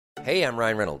Hey, I'm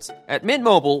Ryan Reynolds. At Mint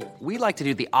Mobile, we like to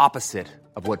do the opposite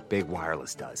of what Big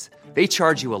Wireless does. They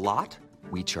charge you a lot,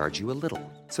 we charge you a little.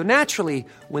 So naturally,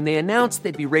 when they announced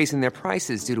they'd be raising their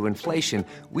prices due to inflation,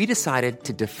 we decided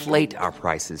to deflate our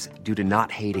prices due to not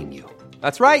hating you.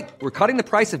 That's right. We're cutting the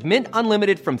price of Mint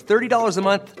Unlimited from $30 a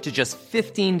month to just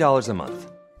 $15 a month.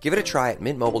 Give it a try at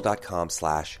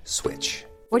mintmobile.com/switch.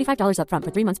 $45 up front for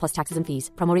 3 months plus taxes and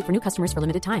fees. Promo rate for new customers for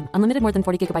limited time. Unlimited more than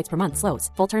 40 gigabytes per month. Slows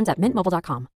full terms at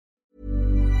mintmobile.com.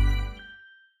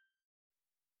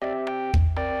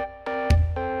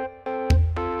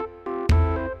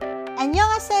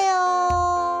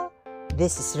 Annyeonghaseyo!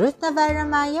 This is Ruth Navarra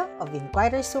Mayo of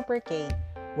Inquirer Super K.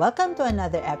 Welcome to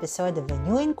another episode of the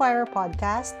new Inquirer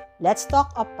podcast, Let's Talk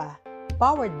Oppa,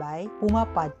 powered by Puma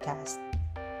Podcast.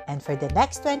 And for the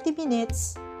next 20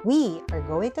 minutes, we are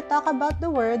going to talk about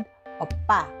the word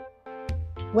oppa.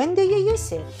 When do you use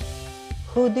it?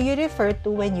 Who do you refer to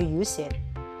when you use it?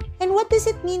 And what does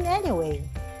it mean anyway?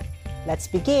 Let's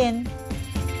begin.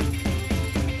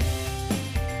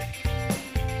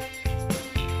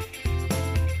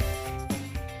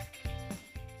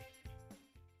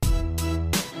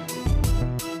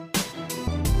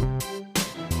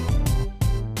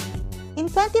 In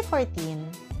 2014,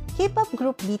 K-pop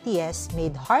group BTS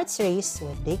made hearts race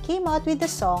when they came out with the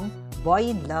song Boy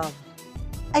in Love.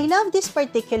 I love this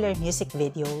particular music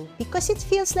video because it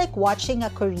feels like watching a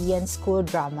Korean school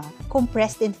drama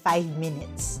compressed in 5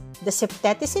 minutes. The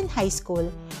septet is in high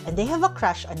school and they have a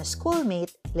crush on a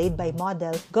schoolmate played by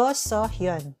model Go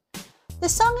So-hyun. The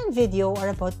song and video are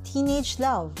about teenage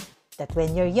love, that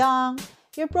when you're young,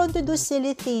 you're prone to do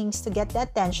silly things to get the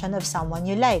attention of someone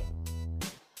you like.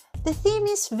 The theme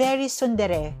is very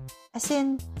tsundere, as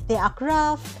in, they act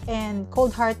rough and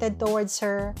cold-hearted towards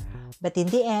her, but in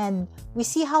the end, we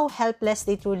see how helpless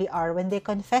they truly are when they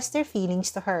confess their feelings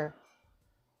to her.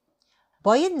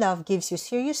 Boy in Love gives you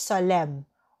serious solemn,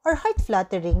 or heart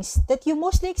flutterings that you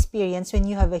mostly experience when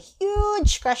you have a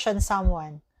huge crush on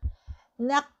someone.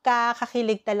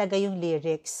 Nakakakilig talaga yung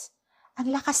lyrics.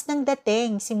 Ang lakas ng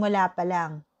dating simula pa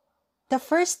lang. The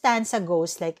first stanza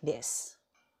goes like this.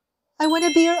 I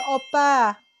wanna be your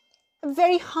oppa. I'm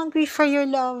very hungry for your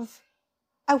love.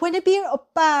 I wanna be your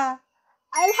oppa.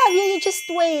 I'll have you just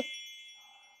wait.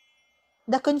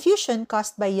 The confusion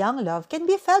caused by young love can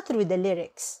be felt through the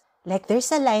lyrics. Like there's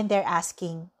a line there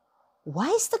asking, why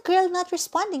is the girl not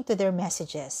responding to their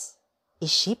messages?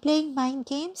 Is she playing mind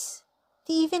games?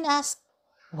 They even ask,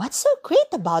 what's so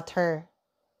great about her?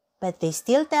 But they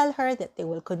still tell her that they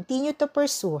will continue to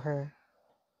pursue her.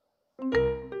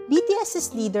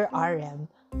 BTS's leader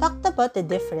RM talked about the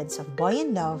difference of Boy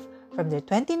in Love from their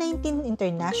 2019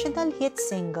 international hit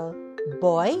single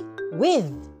Boy with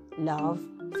Love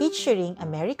featuring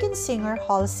American singer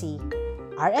Halsey.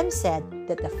 RM said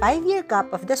that the 5-year gap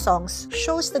of the songs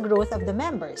shows the growth of the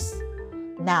members.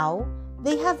 Now,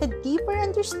 they have a deeper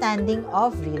understanding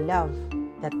of real love,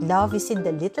 that love is in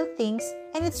the little things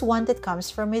and it's one that comes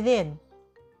from within.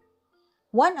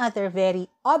 One other very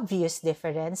obvious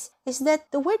difference is that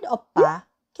the word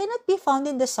oppa cannot be found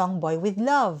in the song Boy with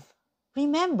Love.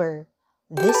 Remember,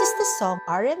 this is the song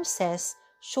RM says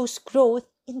shows growth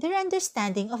in their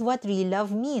understanding of what real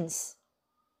love means.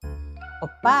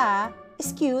 Oppa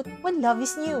is cute when love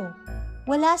is new.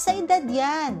 Wala sa edad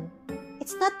yan.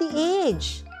 It's not the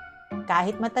age.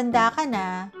 Kahit matanda ka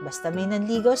na, basta may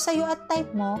nanligaw sa'yo at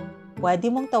type mo,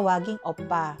 pwede mong tawaging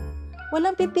oppa.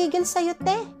 Walang pipigil sa'yo,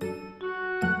 te.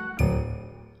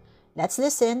 Let's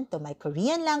listen to my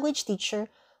Korean language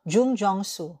teacher, Jung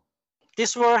Jong-soo.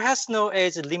 This word has no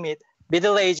age limit.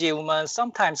 Middle-aged women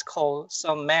sometimes call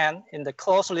some men in the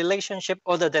close relationship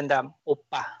older than them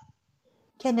oppa.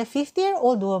 Can a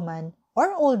 50-year-old woman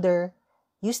or older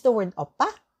use the word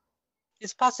oppa?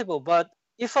 It's possible, but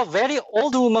if a very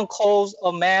old woman calls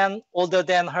a man older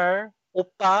than her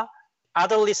oppa,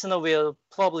 other listener will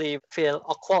probably feel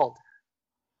awkward.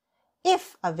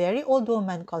 If a very old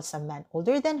woman calls a man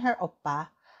older than her oppa,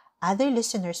 other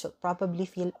listeners will probably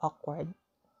feel awkward.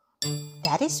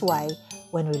 That is why,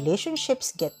 when relationships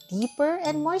get deeper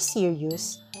and more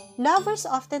serious, lovers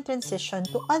often transition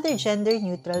to other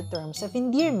gender-neutral terms of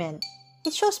endearment.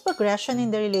 It shows progression in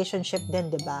the relationship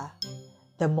din, diba?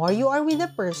 The more you are with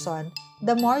a person,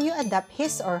 the more you adapt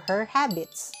his or her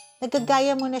habits.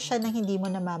 Nagagaya mo na siya nang hindi mo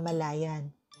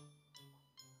namamalayan.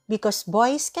 Because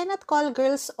boys cannot call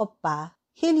girls oppa,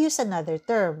 he'll use another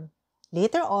term.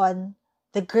 Later on,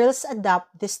 the girls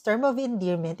adopt this term of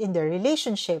endearment in their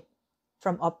relationship.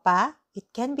 From oppa, it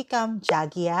can become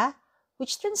jagya,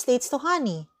 which translates to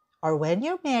honey. Or when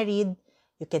you're married,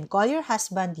 you can call your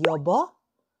husband yobo,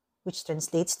 which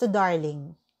translates to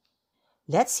darling.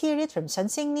 Let's hear it from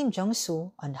선생님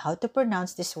Jung-soo on how to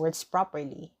pronounce these words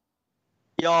properly.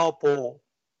 여보,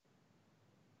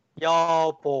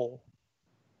 여보,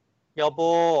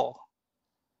 여보.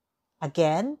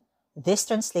 Again, this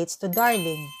translates to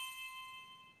darling.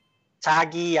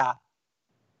 자기야,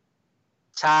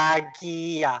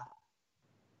 자기야,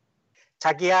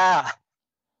 자기야.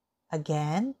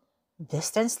 Again,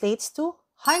 this translates to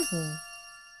honey.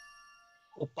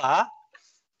 오빠,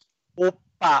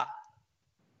 오빠,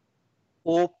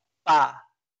 오빠.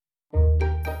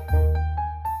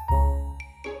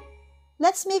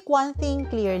 Let's make one thing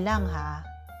clear lang ha.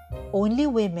 Only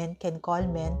women can call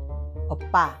men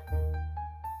oppa.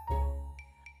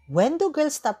 When do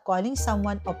girls stop calling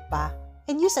someone oppa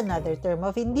and use another term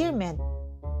of endearment?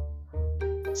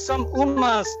 Some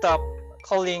women stop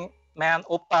calling men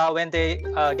oppa when they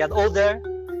get older,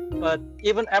 but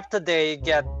even after they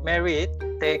get married,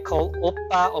 they call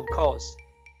oppa, of course.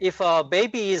 If a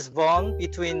baby is born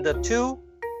between the two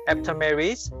after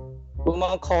marriage,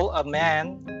 women call a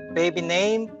man baby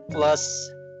name plus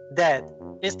dad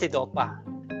instead of oppa,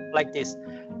 like this.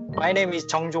 My name is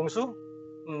Jung Jong-soo.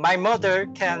 My mother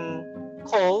can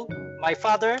call my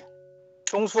father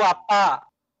Jong-soo Appa.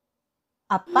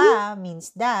 Appa means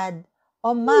dad,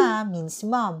 Oma means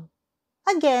mom.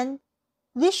 Again,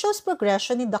 this shows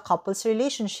progression in the couple's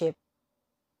relationship.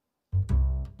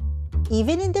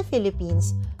 Even in the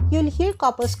Philippines, you'll hear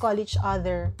couples call each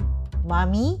other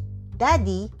mommy,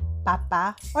 daddy,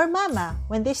 papa, or mama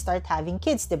when they start having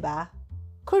kids, diba?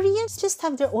 Koreans just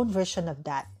have their own version of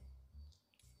that.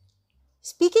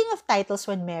 Speaking of titles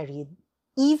when married,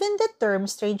 even the term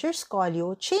strangers call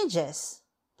you changes.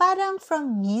 Parang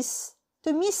from Miss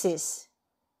to Mrs.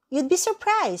 You'd be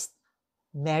surprised.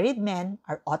 Married men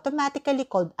are automatically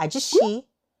called ajushi.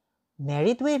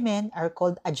 Married women are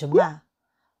called ajuma,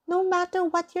 no matter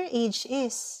what your age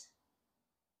is.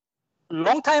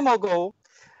 Long time ago,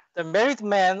 the married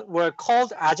men were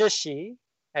called ajashi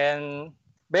and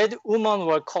married women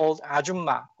were called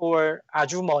ajumma or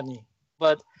ajumoni.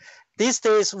 But these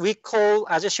days, we call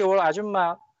ajashi or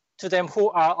ajumma to them who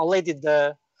are already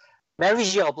the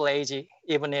marriageable age,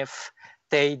 even if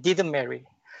they didn't marry.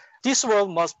 This word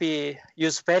must be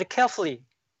used very carefully.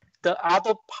 The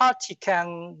other party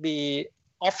can be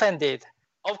offended.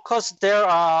 Of course, there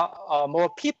are more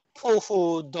people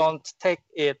who don't take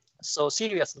it so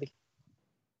seriously.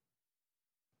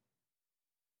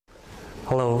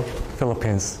 Hello,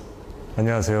 Philippines.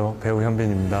 안녕하세요. 배우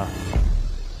현빈입니다.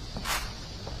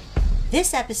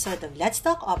 This episode of Let's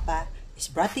Talk Oppa is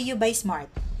brought to you by Smart.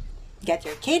 Get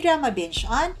your K-drama binge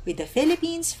on with the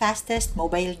Philippines' fastest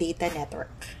mobile data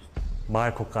network.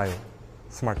 mahal ko kayo.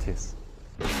 Smarties.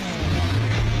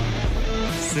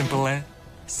 Simple,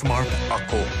 smart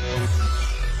ako.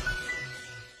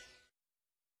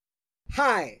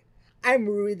 Hi, I'm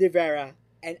Rui De Vera,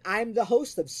 and I'm the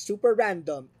host of Super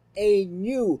Random, a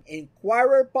new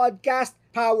Inquirer podcast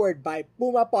powered by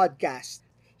Puma Podcast.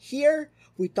 Here,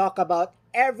 we talk about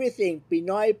everything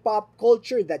Pinoy pop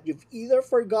culture that you've either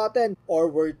forgotten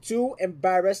or were too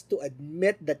embarrassed to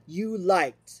admit that you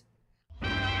liked.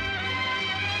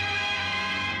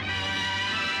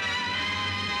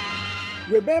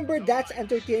 Remember That's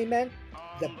Entertainment,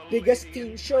 the biggest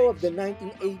teen show of the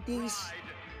 1980s?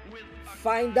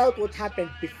 Find out what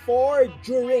happened before,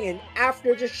 during, and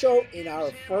after the show in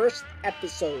our first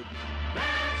episode.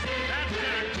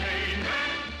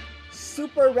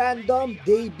 Super Random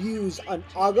debuts on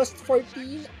August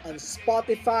 14 on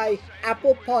Spotify,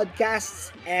 Apple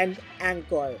Podcasts, and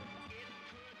Anchor.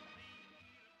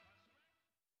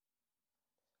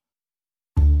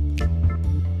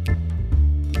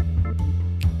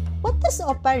 What does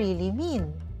oppa really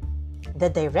mean? The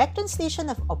direct translation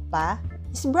of oppa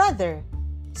is brother,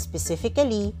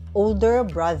 specifically older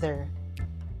brother.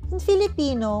 In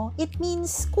Filipino, it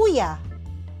means kuya.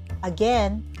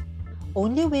 Again,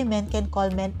 only women can call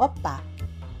men oppa.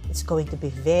 It's going to be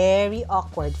very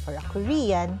awkward for a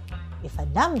Korean if a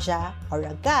namja or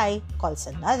a guy calls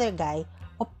another guy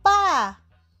oppa.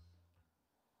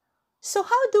 So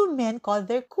how do men call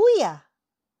their kuya?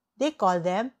 They call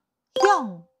them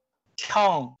hyung.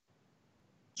 형,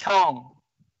 형,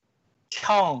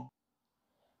 형.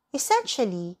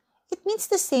 Essentially, it means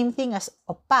the same thing as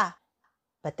oppa.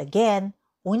 But again,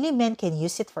 only men can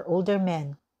use it for older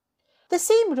men. The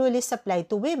same rule is applied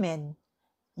to women.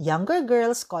 Younger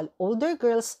girls call older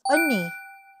girls 언니.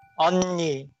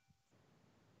 언니,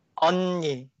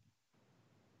 언니,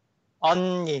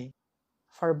 언니.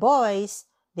 For boys,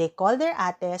 they call their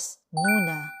ates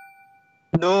nuna.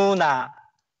 누나,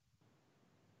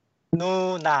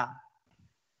 누나,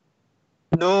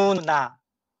 누나.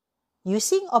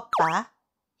 Using oppa,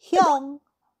 Hyung,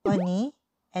 Oni,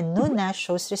 and Nuna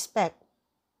shows respect.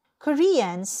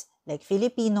 Koreans, like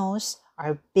Filipinos,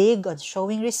 are big on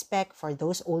showing respect for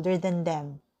those older than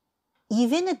them.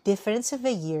 Even a difference of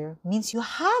a year means you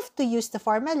have to use the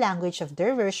formal language of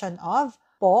their version of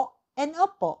po and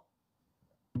opo.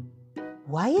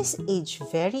 Why is age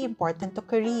very important to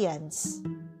Koreans?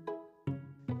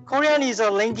 Korean is a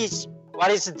language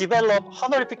what is developed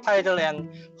honorific title and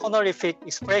honorific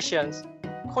expressions.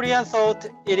 Korean thought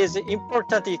it is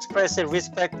important to express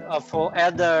respect for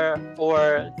elder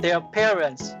or their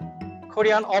parents.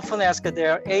 Korean often ask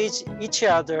their age each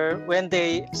other when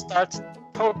they start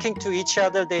talking to each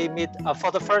other. They meet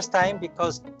for the first time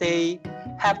because they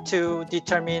have to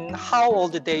determine how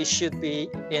old they should be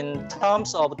in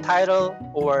terms of title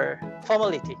or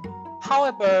formality.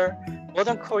 However,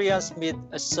 modern Koreans meet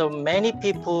so many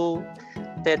people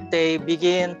that they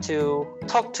begin to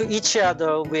talk to each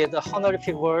other with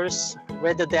honorific words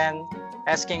rather than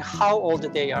asking how old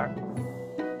they are.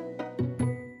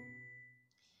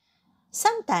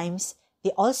 Sometimes,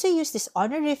 they also use these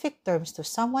honorific terms to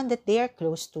someone that they are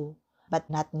close to, but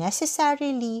not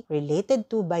necessarily related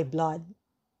to by blood.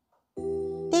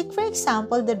 Take for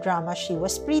example the drama She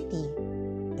Was Pretty.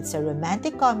 It's a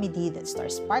romantic comedy that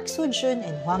stars Park Soo-joon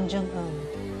and Hwang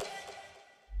Jung-eun.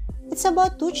 It's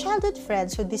about two childhood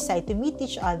friends who decide to meet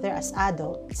each other as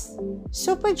adults.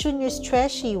 Super Junior's Choi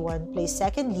Shi-won plays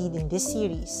second lead in this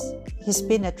series. He's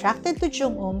been attracted to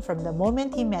Jung-eun from the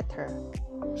moment he met her.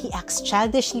 He acts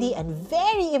childishly and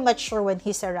very immature when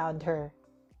he's around her.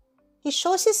 He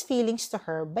shows his feelings to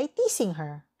her by teasing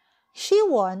her.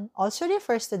 Shi-won also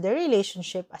refers to their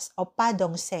relationship as Oppa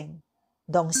Dongseng.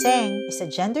 Dongseng is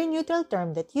a gender-neutral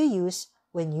term that you use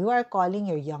when you are calling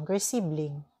your younger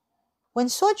sibling. When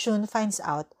Seo-jun finds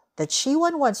out that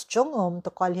Shi-won wants Jung-eun to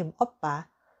call him Oppa,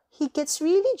 he gets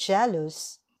really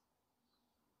jealous.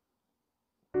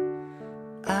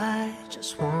 I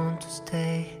just want to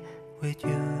stay with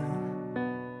you.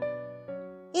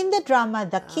 In the drama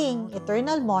The King,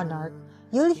 Eternal Monarch,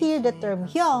 you'll hear the term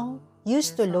Hyung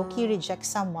used to low-key reject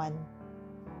someone.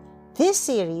 This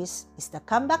series is the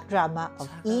comeback drama of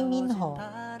Lee Min-ho.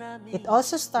 It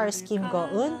also stars Kim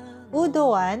Go-eun, Woo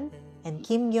Do-hwan, and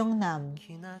Kim Young-nam.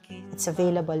 It's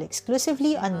available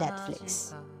exclusively on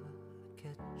Netflix.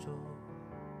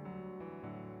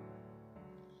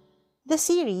 The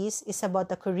series is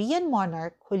about a Korean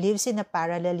monarch who lives in a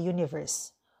parallel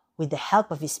universe. With the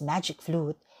help of his magic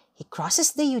flute, he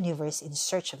crosses the universe in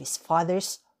search of his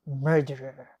father's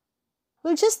murderer.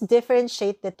 We'll just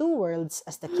differentiate the two worlds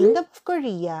as the Kingdom of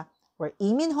Korea, where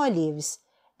Lee Min-ho lives,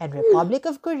 and Republic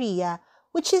of Korea,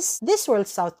 which is this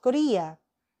world's South Korea.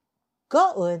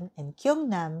 Go-eun and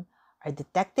Kyung-nam are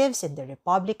detectives in the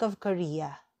Republic of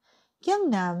Korea.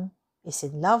 Kyung-nam is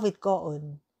in love with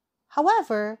Go-eun.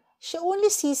 However, she only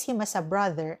sees him as a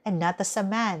brother and not as a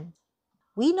man.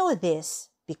 We know this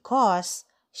because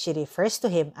she refers to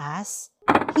him as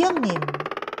Hyung-nim.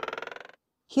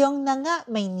 Hyung na nga,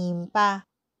 may nim pa.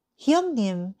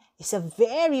 Hyung-nim is a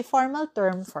very formal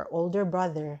term for older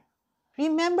brother.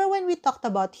 Remember when we talked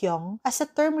about Hyung as a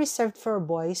term reserved for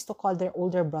boys to call their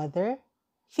older brother?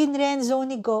 Finrenzo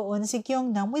ni Go-eun si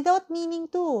Kyung-nam without meaning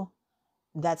to.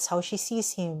 That's how she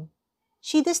sees him.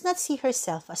 She does not see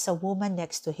herself as a woman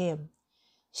next to him.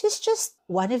 She's just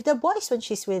one of the boys when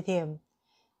she's with him.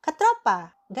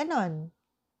 Katropa, ganon.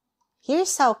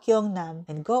 Here's how Kyung-nam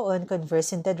and Go-eun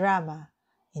converse in the drama.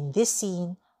 In this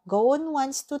scene, Go-eun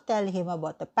wants to tell him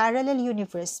about the parallel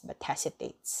universe but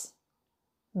hesitates.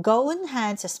 Go-eun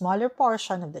hands a smaller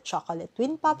portion of the chocolate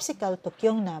twin popsicle to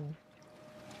Kyung-nam.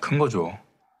 큰 거 줘.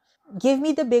 Give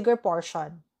me the bigger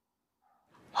portion.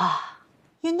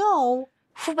 You know,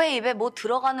 후배 입에 뭐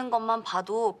들어가는 것만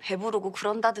봐도 배부르고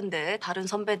그런다던데 다른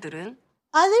선배들은?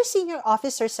 other senior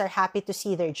officers are happy to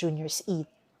see their juniors eat.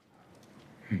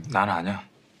 난 아니야.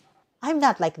 I'm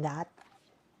not like that.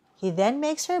 He then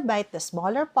makes her bite the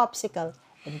smaller popsicle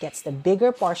and gets the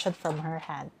bigger portion from her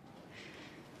hand.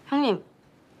 형님,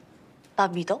 나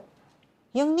믿어?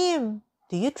 Young-nim,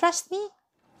 do you trust me?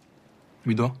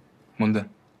 믿어? 뭔데?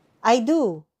 I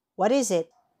do. What is it?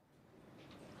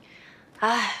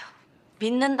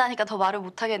 믿는다니까 더 말을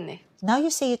못하겠네. Now you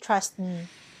say you trust me.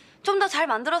 좀 더 잘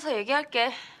만들어서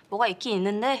얘기할게. 뭐가 있긴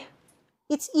있는데.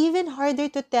 It's even harder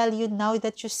to tell you now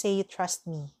that you say you trust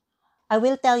me. I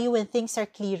will tell you when things are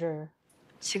clearer.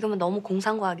 지금은 너무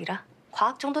공상과학이라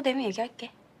과학 정도 되면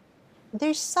얘기할게.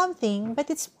 There's something, but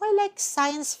it's more like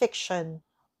science fiction.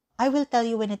 I will tell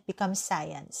you when it becomes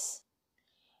science.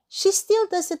 She still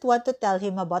doesn't want to tell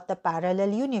him about the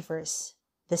parallel universe.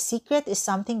 The secret is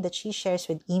something that she shares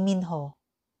with Lee Min-ho.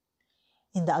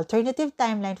 In the alternative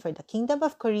timeline for the Kingdom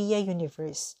of Korea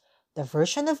universe, the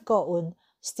version of Go-eun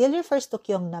still refers to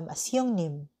Kyungnam as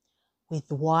Hyungnim,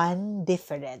 with one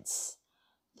difference.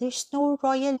 There's no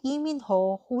royal Lee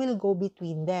Min-ho who will go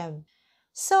between them.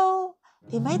 So,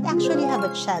 they might actually have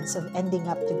a chance of ending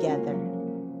up together.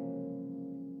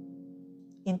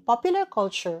 In popular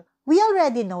culture, we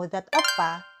already know that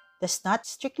oppa does not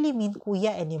strictly mean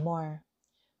kuya anymore.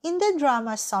 In the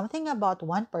drama Something About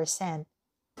 1%,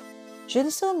 Jun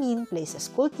So-min plays a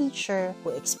school teacher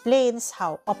who explains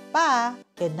how oppa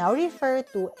can now refer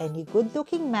to any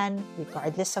good-looking man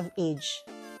regardless of age.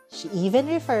 She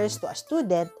even refers to a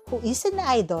student who is an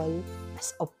idol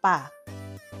as oppa.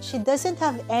 She doesn't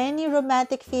have any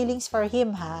romantic feelings for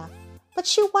him, but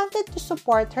she wanted to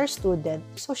support her student,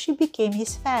 so she became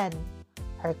his fan.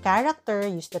 Her character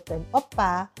used the term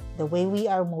oppa the way we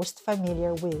are most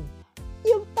familiar with.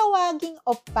 Yung tawaging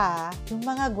oppa, yung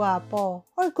mga gwapo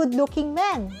or good-looking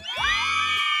men.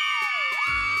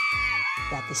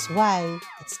 That is why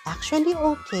it's actually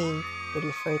okay to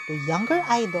refer to younger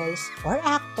idols or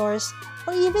actors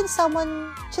or even someone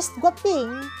just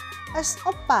gwaping as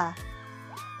oppa.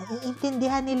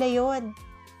 Naiintindihan nila yon.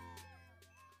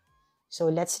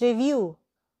 So let's review.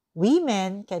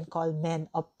 Women can call men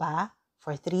oppa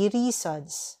for 3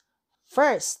 reasons.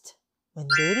 First, when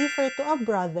they refer to a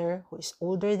brother who is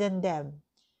older than them.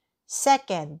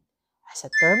 Second, as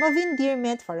a term of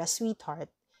endearment for a sweetheart.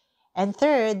 And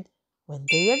third, when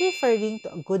they are referring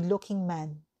to a good-looking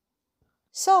man.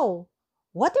 So,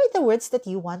 what are the words that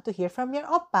you want to hear from your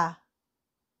oppa?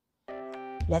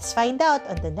 Let's find out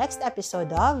on the next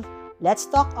episode of Let's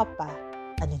Talk Oppa,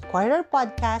 an Inquirer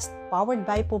podcast powered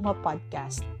by Puma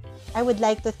Podcast. I would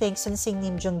like to thank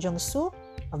Sunsing-nim Jung-jung-soo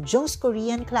of Jung's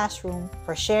Korean Classroom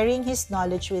for sharing his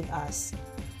knowledge with us.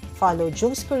 Follow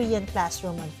Jung's Korean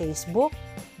Classroom on Facebook.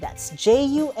 That's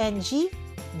J-U-N-G,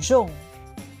 Jung.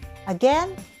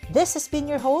 Again, this has been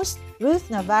your host,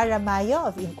 Ruth Navarra Mayo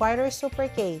of Inquirer Super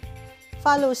K.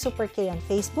 Follow Super K on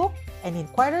Facebook and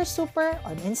Inquirer Super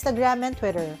on Instagram and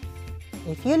Twitter.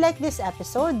 If you like this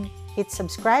episode, hit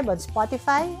subscribe on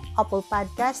Spotify, Apple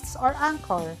Podcasts, or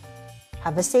Anchor.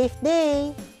 Have a safe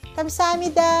day!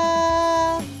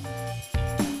 감사합니다!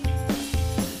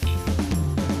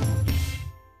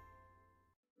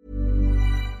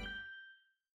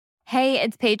 Hey,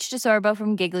 it's Paige DeSorbo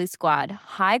from Giggly Squad.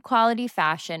 High quality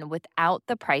fashion without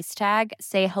the price tag.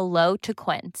 Say hello to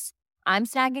Quince. I'm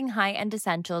snagging high-end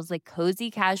essentials like cozy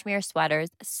cashmere sweaters,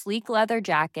 sleek leather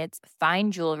jackets,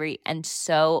 fine jewelry, and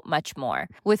so much more.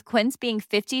 With Quince being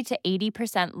 50 to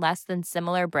 80% less than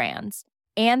similar brands.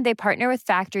 And they partner with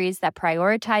factories that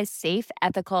prioritize safe,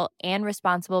 ethical, and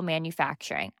responsible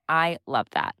manufacturing. I love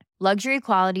that. Luxury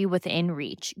quality within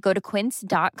reach. Go to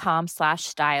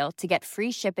quince.com/style to get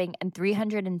free shipping and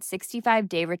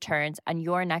 365-day returns on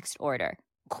your next order.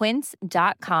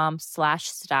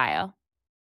 Quince.com/style.